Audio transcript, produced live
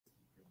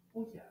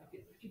All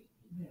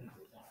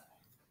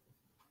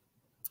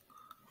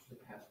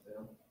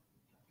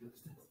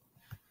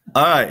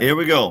right, here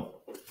we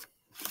go.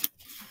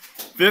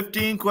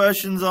 15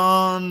 questions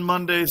on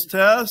Monday's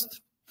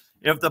test.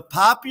 If the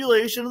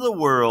population of the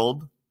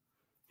world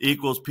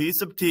equals P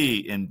sub t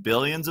in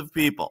billions of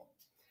people,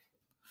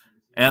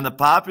 and the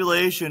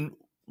population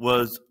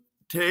was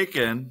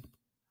taken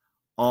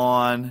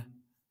on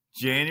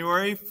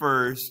January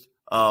 1st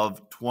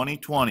of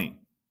 2020,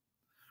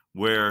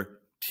 where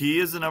t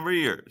is the number of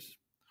years,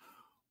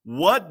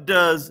 what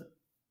does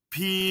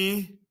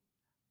P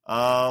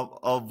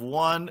of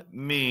 1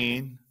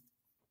 mean?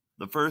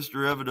 The first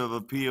derivative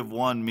of P of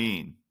 1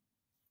 mean?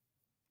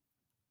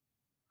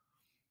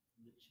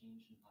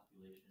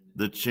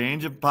 The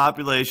change of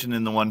population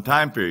in the one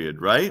time period,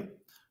 right?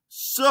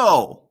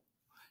 So,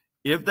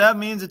 if that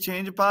means a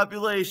change of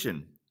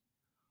population,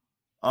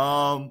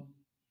 on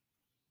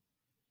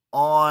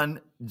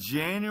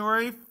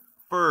January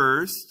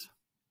 1st,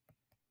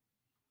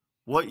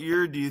 what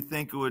year do you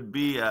think it would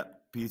be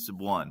at P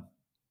sub 1?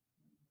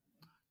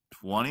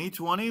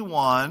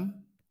 2021,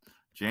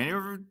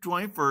 January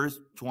 21st,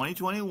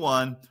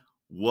 2021.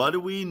 What do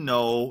we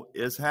know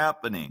is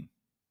happening?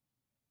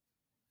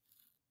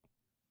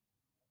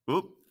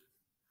 Oop.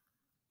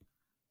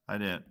 I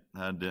didn't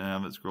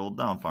have it scrolled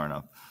down far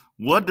enough.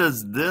 What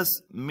does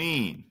this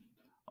mean?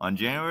 On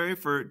January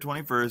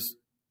 21st,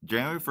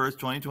 January 1st,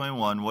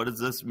 2021, what does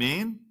this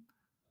mean?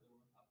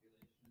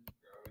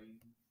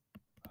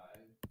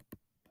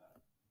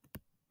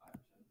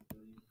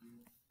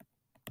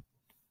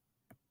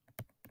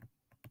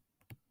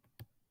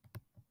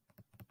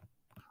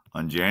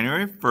 On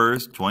January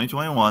 1st,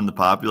 2021, the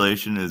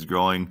population is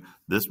growing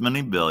this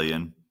many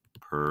billion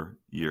per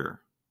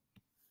year.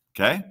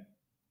 Okay?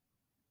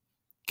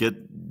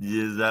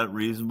 Is that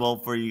reasonable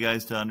for you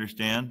guys to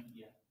understand?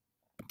 Yeah.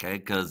 Okay,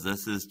 because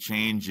this is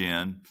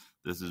changing.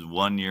 This is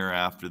 1 year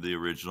after the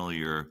original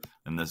year,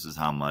 and this is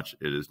how much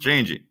it is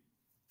changing.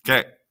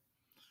 Okay.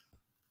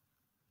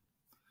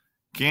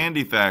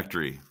 Candy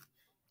factory.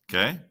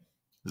 Okay?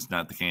 It's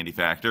not the candy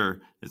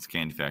factor, it's the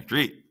candy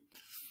factory.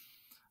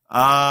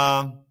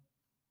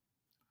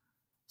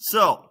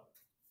 So,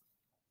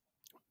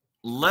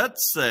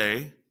 let's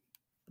say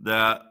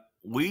that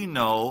we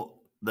know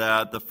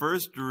that the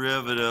first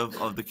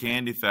derivative of the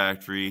candy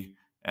factory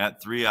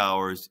at 3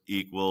 hours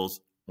equals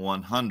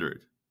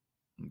 100.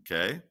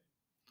 Okay?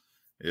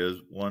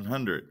 Is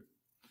 100.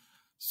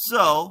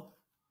 So,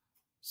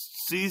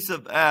 C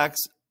sub x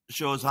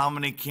shows how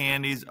many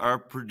candies are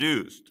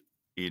produced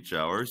each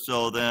hour.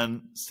 So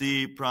then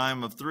C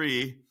prime of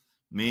 3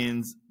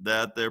 means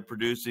that they're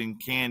producing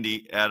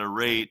candy at a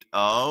rate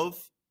of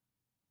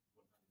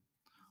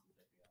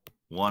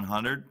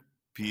 100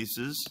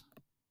 pieces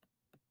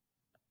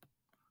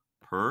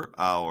per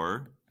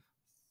hour,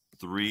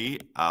 3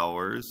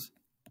 hours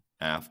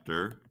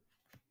after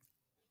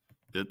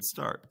it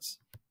starts.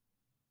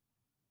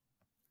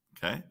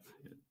 Okay?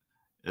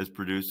 It's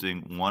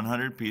producing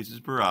 100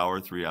 pieces per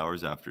hour, 3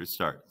 hours after it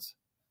starts.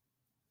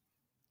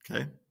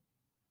 Okay?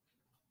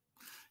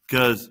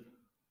 Because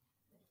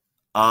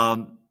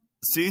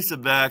C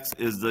sub x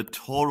is the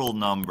total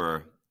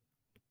number.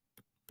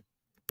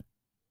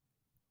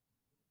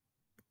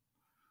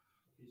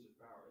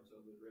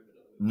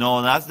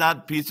 No, that's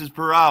not pieces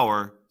per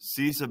hour.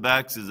 C sub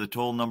x is the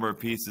total number of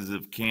pieces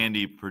of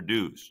candy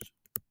produced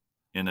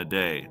in a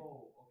day.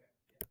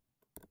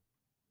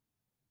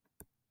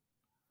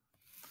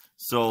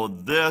 So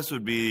this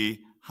would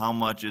be how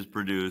much is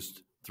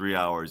produced 3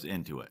 hours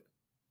into it.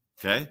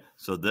 Okay?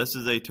 So this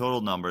is a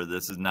total number.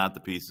 This is not the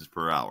pieces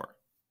per hour.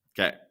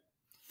 Okay.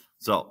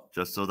 So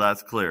just so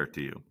that's clear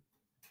to you.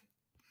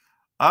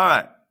 All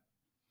right.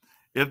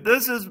 If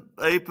this is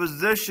a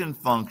position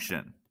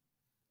function,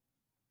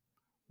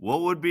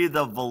 what would be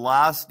the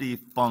velocity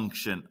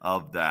function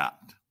of that?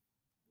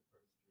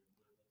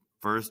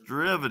 First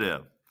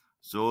derivative.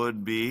 So it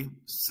would be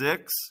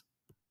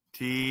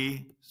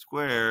 6t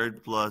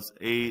squared plus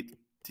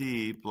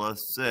 8t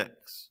plus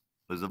 6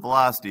 is the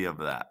velocity of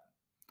that.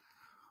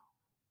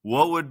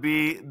 What would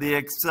be the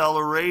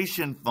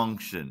acceleration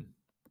function?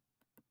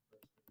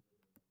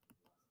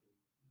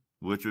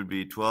 Which would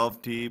be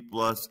 12t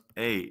plus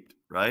 8,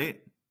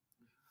 right?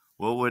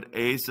 What would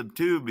a sub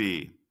 2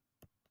 be?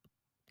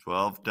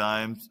 12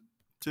 times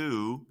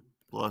 2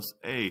 plus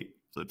 8.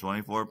 So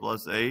 24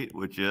 plus 8,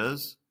 which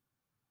is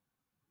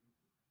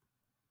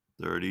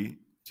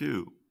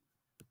 32.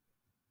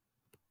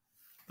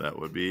 That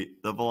would be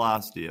the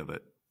velocity of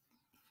it.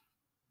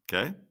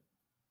 Okay?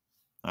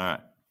 All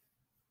right.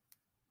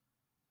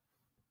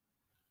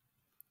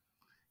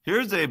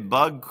 Here's a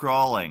bug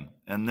crawling,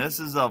 and this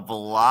is a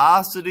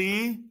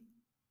velocity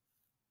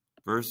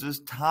versus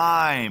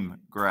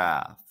time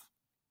graph.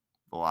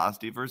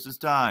 Velocity versus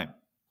time.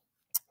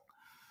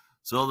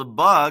 So the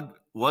bug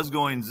was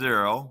going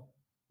 0,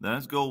 then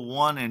it's going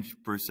 1 inch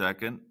per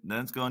second,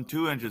 then it's going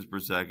 2 inches per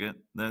second,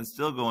 then it's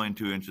still going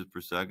 2 inches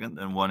per second,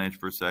 then 1 inch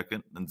per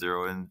second, then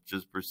 0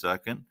 inches per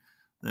second.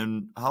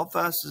 Then how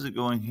fast is it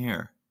going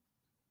here?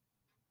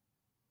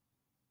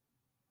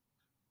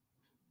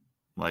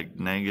 like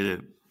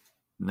negative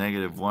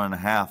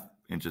 1.5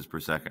 inches per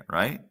second,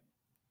 right?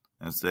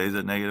 And it stays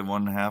at negative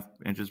 1.5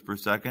 inches per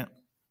second.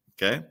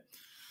 Okay.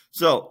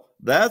 So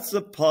that's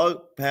the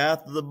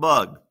path of the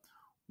bug.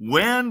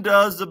 When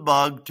does the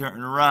bug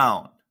turn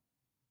around?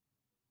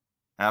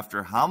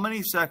 After how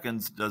many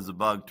seconds does the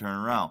bug turn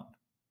around?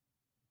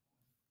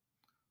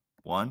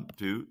 1,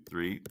 2,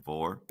 3,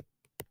 4,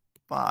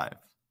 5.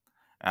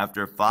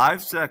 After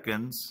 5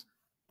 seconds,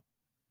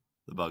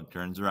 the bug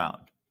turns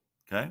around.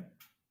 Okay?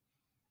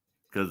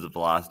 Because the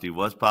velocity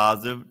was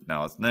positive,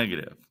 now it's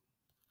negative.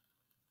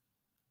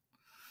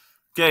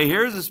 Okay,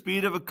 here's the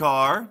speed of a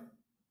car.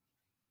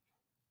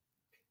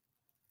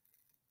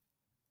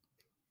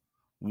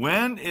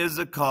 When is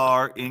a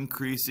car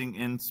increasing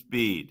in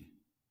speed?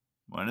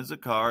 When is a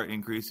car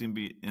increasing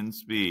in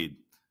speed?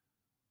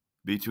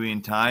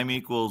 Between time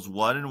equals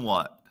what and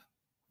what?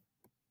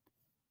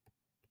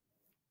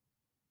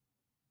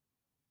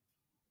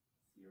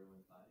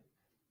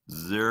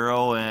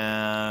 0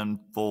 and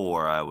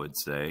 4, I would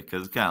say,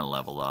 because it's kind of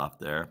leveled off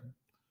there.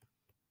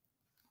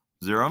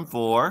 0 and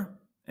 4.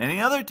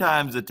 Any other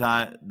times the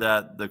time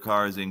that the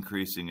car is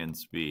increasing in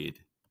speed?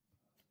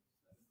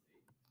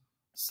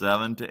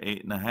 7 to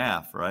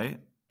 8.5,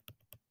 right?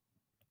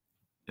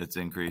 It's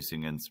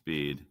increasing in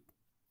speed.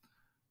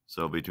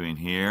 So between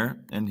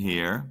here and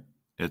here,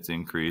 it's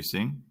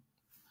increasing.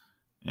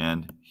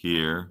 And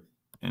here,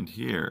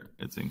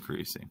 it's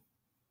increasing.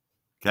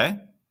 Okay?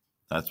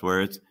 That's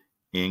where it's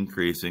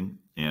increasing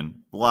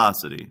in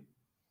velocity.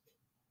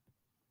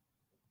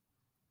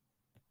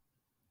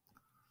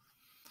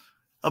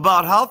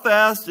 About how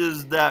fast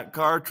is that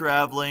car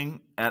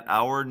traveling at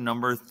hour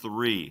number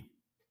 3?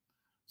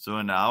 So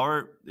an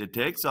hour, it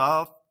takes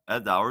off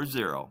at hour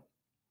 0.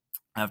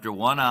 After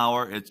 1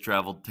 hour, it's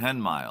traveled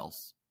 10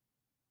 miles.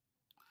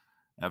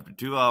 After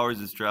 2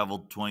 hours, it's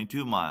traveled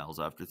 22 miles.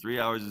 After 3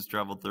 hours, it's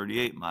traveled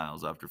 38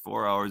 miles. After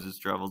 4 hours, it's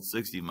traveled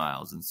 60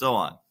 miles, and so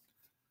on.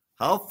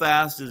 How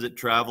fast is it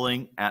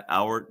traveling at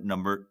hour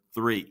number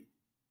 3?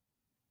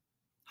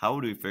 How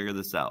would we figure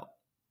this out?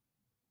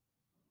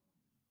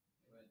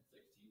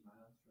 16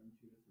 miles from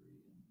 2 to 3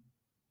 and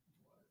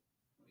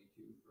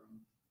 22 from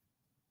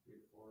 3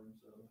 to 4, and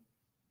so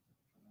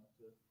come out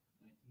to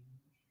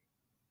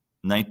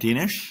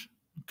 19-ish?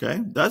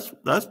 Okay,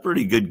 that's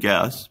pretty good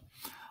guess.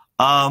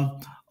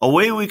 A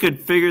way we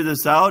could figure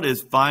this out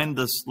is find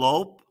the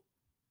slope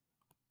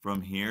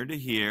from here to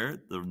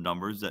here, the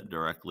numbers that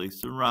directly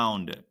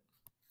surround it.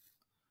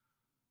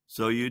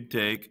 So you'd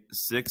take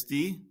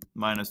 60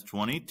 minus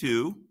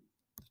 22,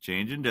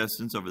 change in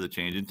distance over the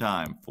change in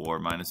time, 4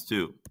 minus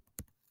 2,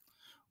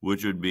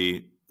 which would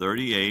be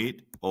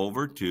 38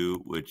 over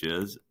 2, which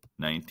is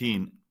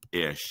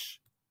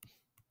 19-ish.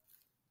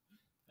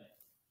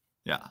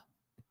 Yeah,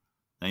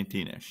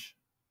 19-ish.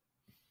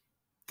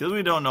 Because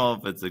we don't know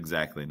if it's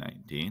exactly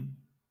 19.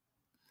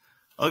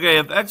 Okay,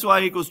 if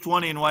xy equals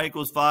 20 and y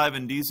equals 5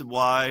 and d sub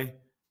y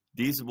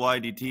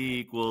dt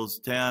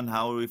equals 10,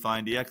 how would we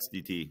find dx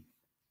dt?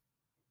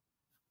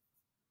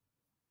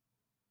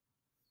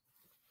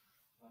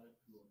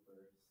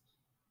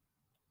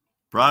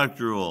 Product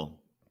rule.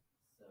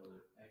 So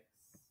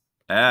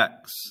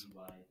X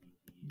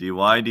dy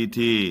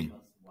dt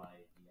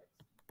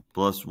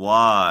plus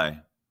y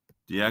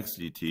dx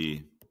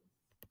dt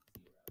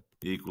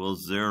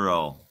equals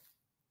 0.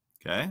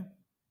 Okay?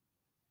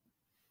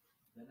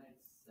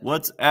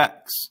 What's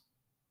x?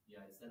 Yeah,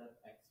 I set up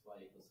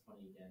xy equals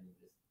 20 again, and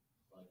just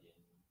plug in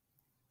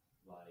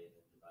y and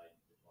then divide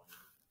into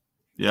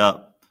 20. Yep.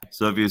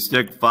 So if you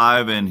stick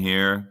 5 in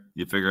here,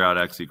 you figure out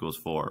x equals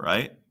 4,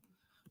 right?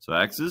 So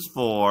x is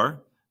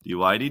 4, dy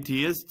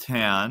dt is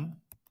 10,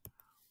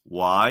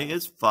 y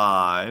is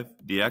 5,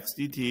 dx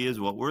dt is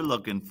what we're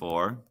looking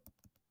for.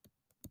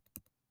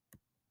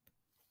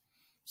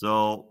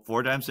 So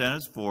 4 times 10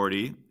 is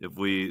 40. If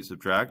we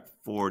subtract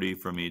 40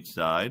 from each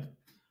side,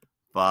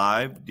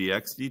 5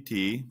 dx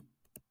dt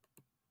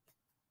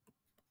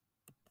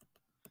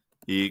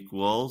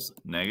equals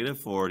negative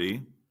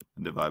 40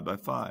 and divide by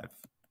 5.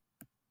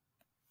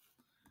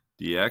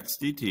 Dx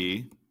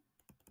dt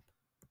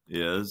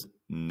is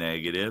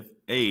negative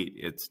 8.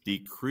 It's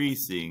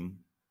decreasing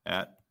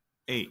at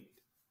 8.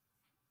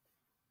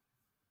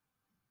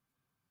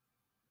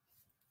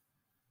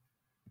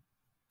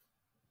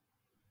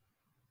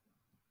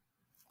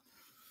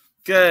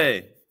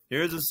 Okay,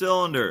 here's a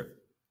cylinder.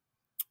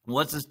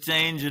 What's its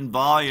change in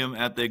volume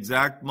at the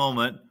exact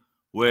moment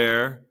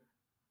where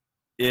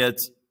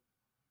its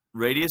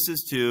radius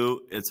is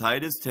 2, its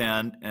height is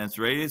 10, and its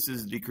radius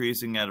is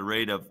decreasing at a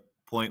rate of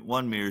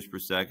 0.1 meters per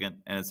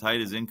second, and its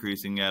height is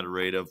increasing at a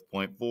rate of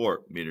 0.4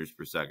 meters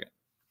per second?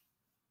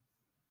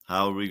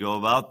 How would we go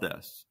about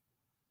this?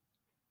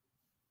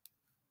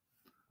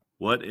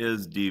 What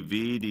is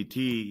dv dt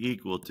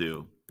equal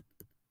to?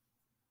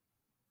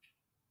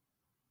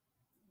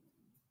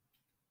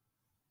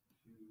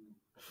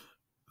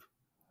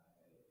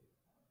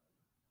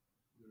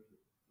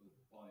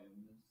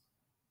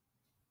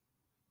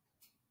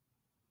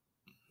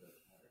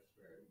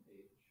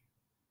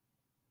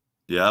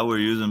 Yeah, we're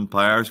using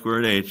pi r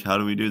squared h. How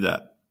do we do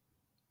that?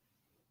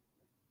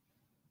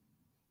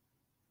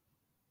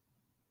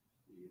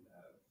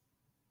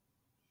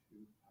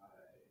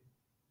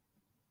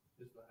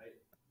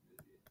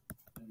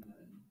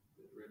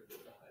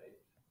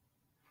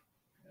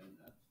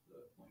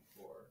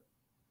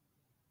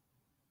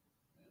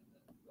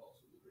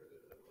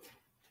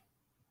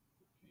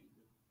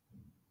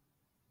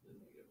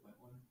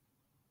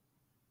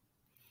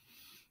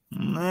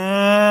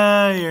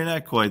 Nah, you're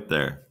not quite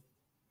there.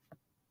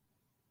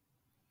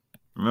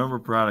 Remember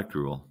product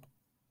rule.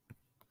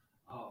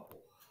 Oh.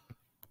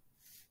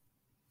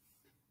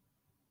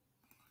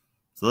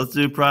 So let's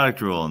do product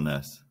rule in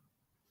this.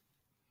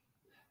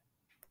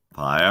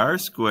 Pi r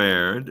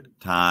squared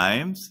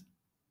times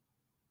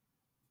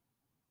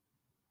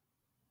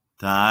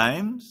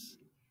dH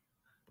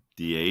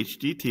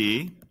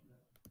dt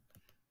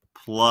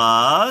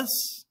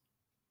plus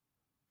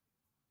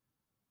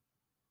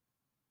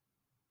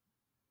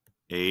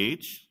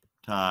h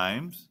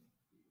times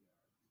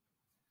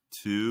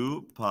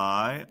 2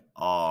 pi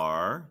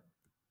r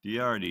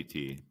dr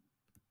dt.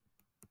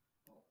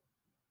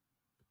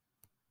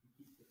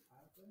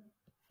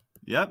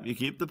 Yep, you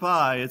keep the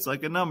pi. It's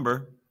like a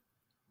number.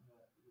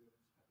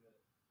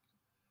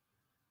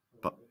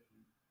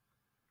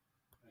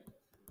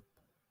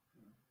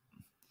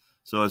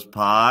 So it's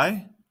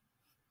pi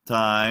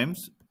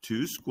times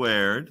 2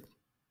 squared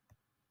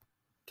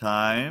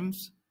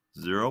times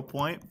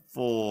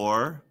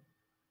 0.4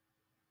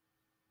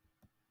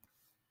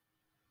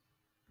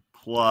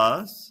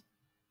 plus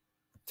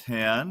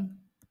 10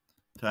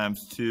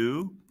 times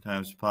 2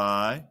 times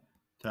pi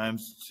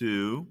times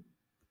 2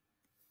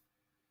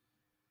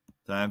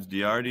 times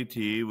dr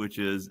dt, which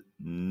is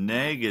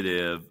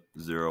negative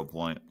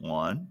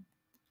 0.1,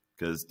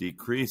 because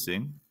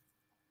decreasing.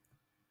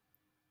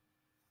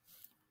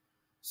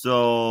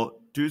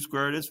 So 2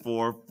 squared is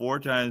 4. 4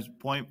 times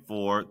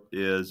 0.4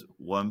 is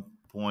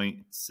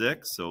 1.6.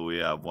 So we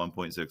have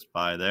 1.6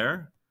 pi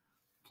there.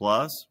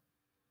 Plus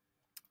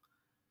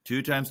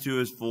 2 times 2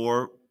 is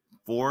 4.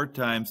 4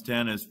 times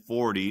 10 is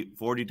 40.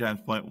 40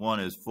 times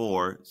 0.1 is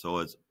 4. So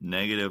it's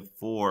negative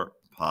 4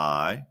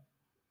 pi.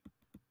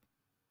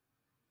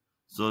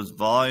 So its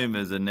volume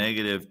is a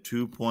negative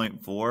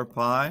 2.4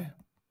 pi,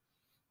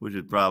 which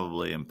is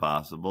probably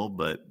impossible,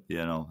 but, you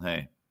know,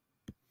 hey.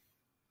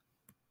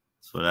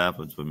 That's what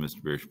happens when Mr.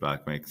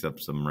 Bierschbach makes up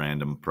some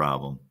random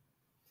problem.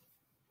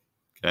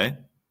 Okay?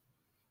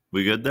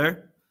 We good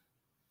there?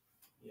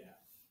 Yeah.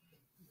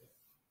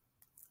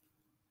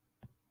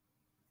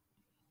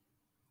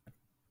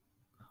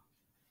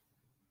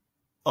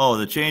 Oh,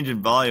 the change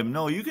in volume.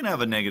 No, you can have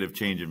a negative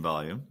change in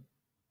volume.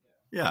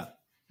 Yeah.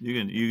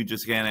 You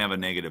just can't have a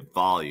negative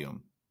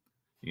volume.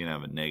 You can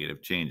have a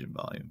negative change in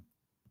volume.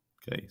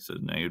 Okay, so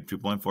negative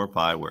 2.4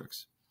 pi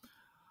works.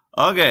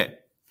 Okay.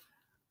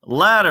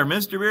 Ladder.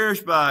 Mr.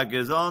 Bierschbach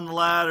is on the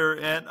ladder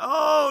and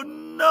oh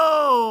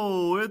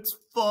no, it's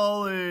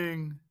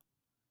falling.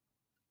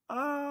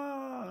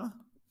 Ah.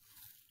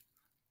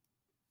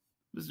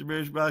 Mr.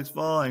 Bierschbach's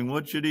falling.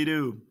 What should he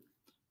do?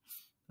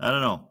 I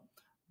don't know.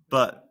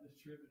 But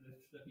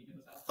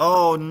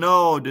oh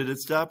no, did it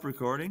stop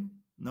recording?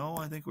 No,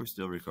 I think we're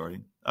still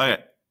recording.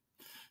 Okay.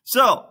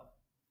 So,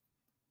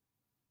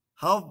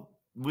 how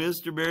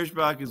Mr.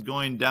 Bierschbach is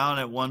going down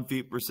at 1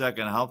 feet per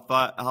second. How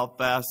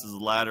fast is the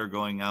ladder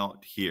going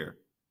out here?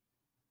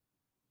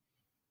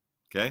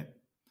 Okay.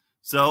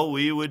 So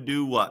we would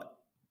do what?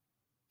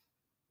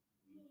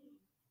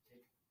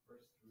 Take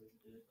first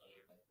derivative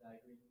of the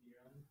Pythagorean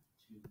theorem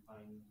to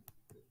find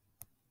the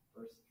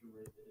first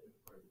derivative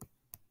or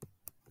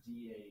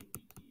dA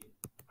dt,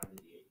 find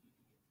the dA dt.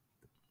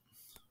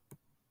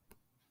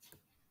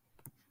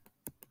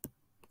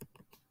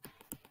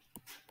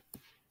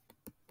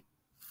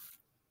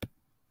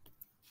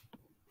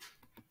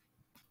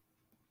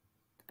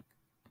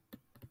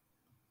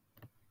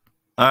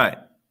 All right.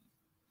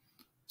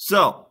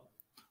 So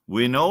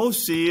we know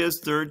C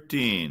is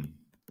 13.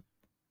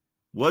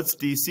 What's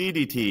dc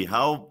dt?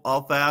 How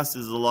fast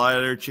is the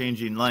ladder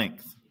changing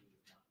length?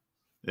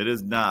 It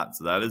is not,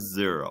 so that is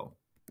 0.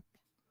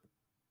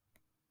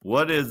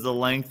 What is the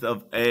length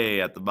of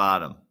A at the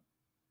bottom?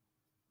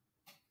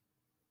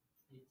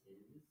 It is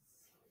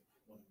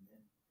 1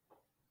 minute.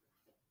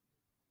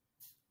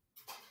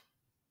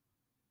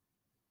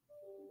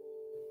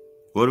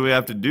 What do we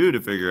have to do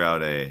to figure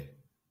out A?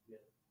 You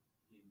have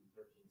to do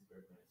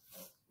 13 squared minus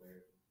 12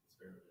 squared,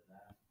 square root of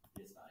that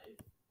is 5.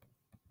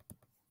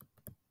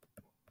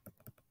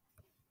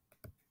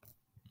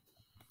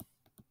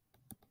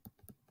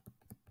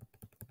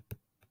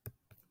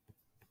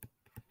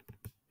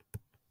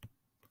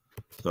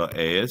 So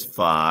A is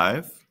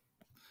 5.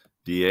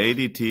 dA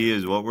dt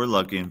is what we're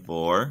looking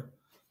for.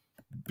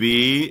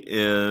 B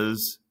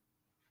is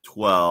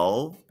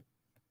 12.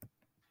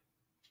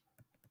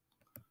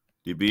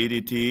 dB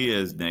dt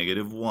is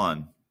negative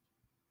 1.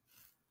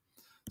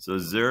 So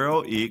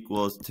 0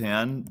 equals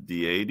 10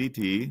 dA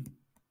dt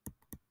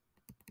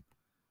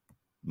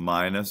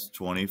minus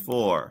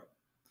 24.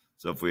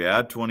 So if we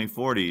add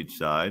 24 to each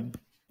side,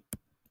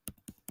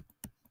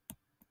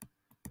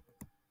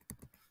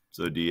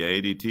 so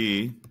dA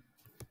dt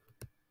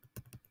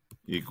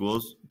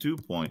equals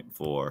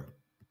 2.4.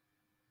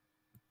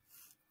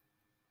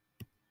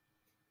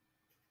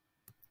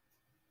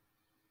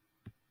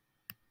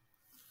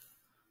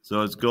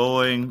 So it's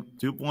going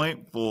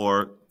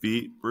 2.4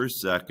 feet per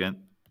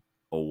second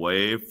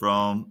away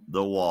from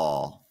the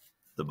wall,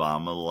 the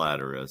bottom of the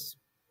lattice.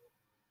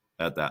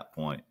 at that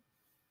point.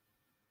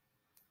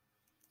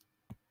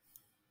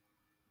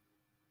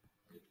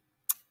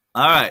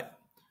 All right.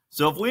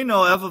 So if we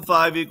know f of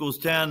 5 equals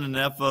 10 and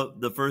f of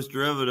the first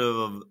derivative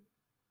of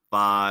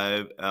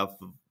 5, f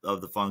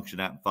of the function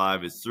at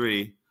 5 is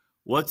 3,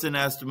 what's an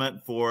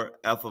estimate for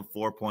f of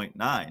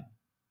 4.9?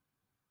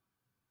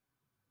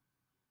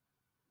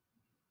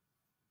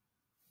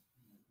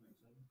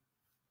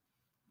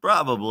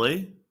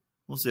 Probably.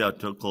 We'll see how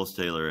close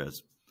Taylor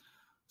is.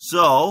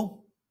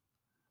 So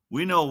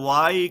we know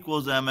y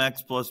equals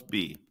mx plus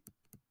b.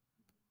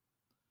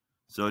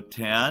 So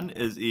 10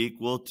 is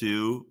equal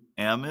to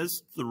m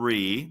is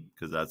 3,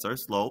 because that's our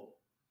slope,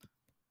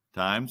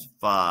 times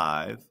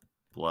 5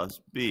 plus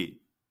b.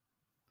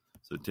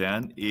 So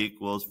 10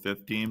 equals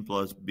 15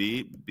 plus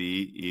b,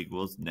 b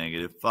equals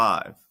negative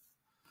 5.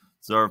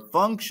 So our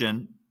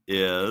function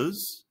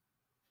is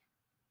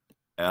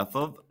f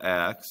of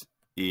x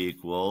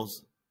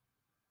equals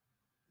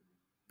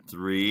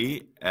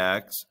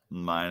 3x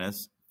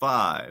minus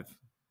 5.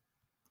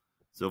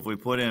 So if we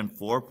put in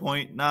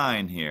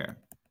 4.9 here,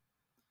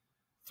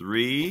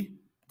 3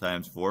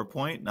 times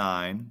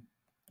 4.9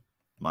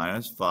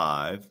 minus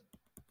 5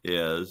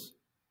 is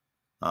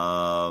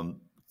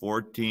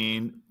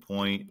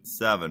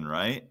 14.7,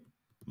 right?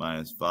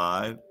 Minus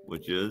 5,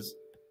 which is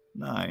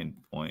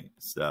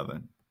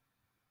 9.7.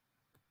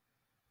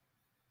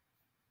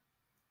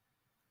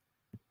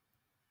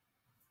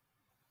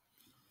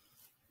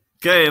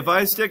 Okay, if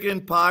I stick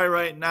in pi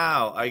right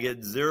now, I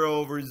get 0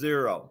 over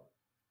 0.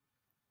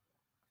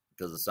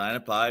 Because the sine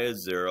of pi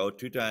is 0.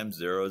 2 times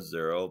 0 is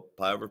 0.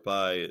 Pi over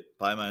pi,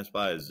 pi minus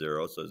pi is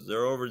 0. So it's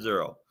 0 over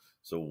 0.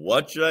 So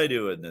what should I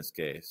do in this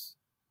case?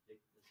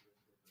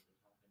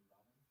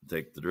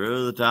 Take the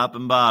derivative of the top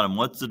and bottom.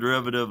 What's the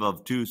derivative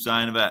of 2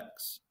 sine of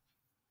x?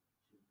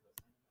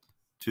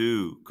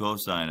 2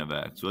 cosine of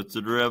x. What's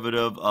the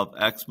derivative of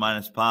x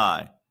minus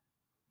pi?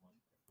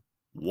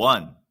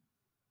 1.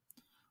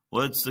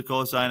 What's the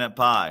cosine at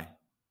pi?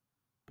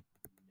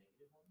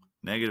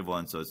 Negative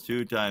 1. So it's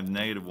 2 times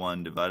negative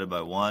 1 divided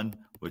by 1,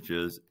 which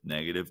is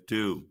negative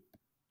 2.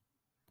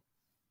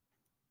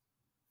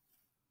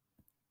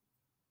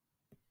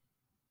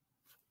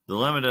 The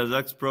limit as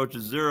x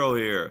approaches 0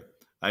 here.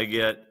 I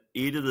get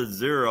e to the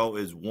 0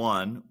 is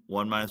 1.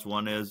 1 minus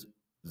 1 is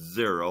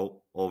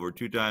 0. Over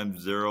 2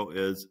 times 0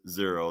 is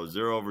 0.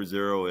 0 over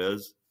 0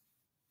 is?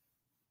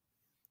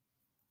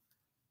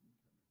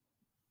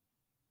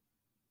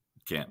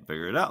 Can't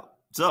figure it out.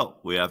 So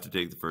we have to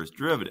take the first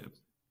derivative.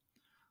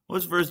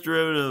 What's the first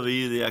derivative of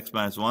e to the x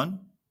minus 1?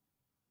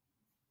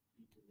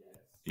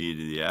 E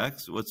to the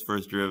x. What's the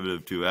first derivative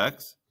of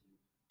 2x?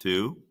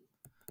 2.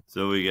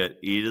 So we get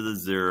e to the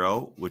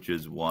 0, which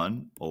is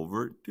 1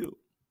 over 2.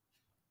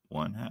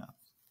 1/2.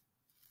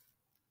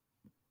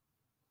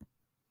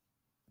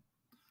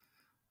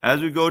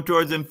 As we go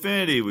towards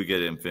infinity, we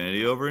get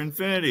infinity over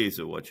infinity.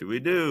 So what should we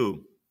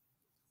do?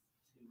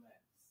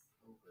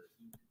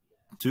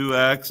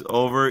 2x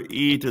over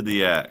e to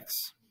the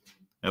x.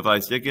 If I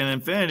stick in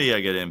infinity,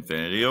 I get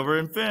infinity over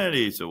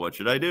infinity. So what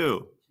should I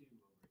do?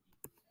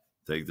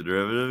 Take the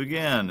derivative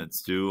again.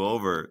 It's 2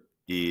 over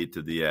e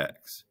to the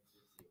x.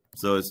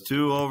 So it's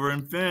 2 over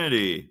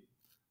infinity.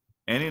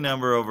 Any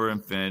number over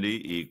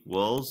infinity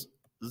equals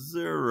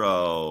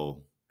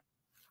 0.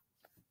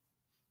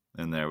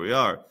 And there we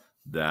are.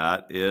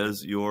 That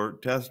is your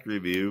test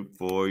review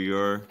for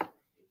your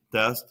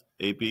test,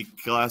 AP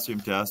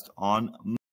Classroom test on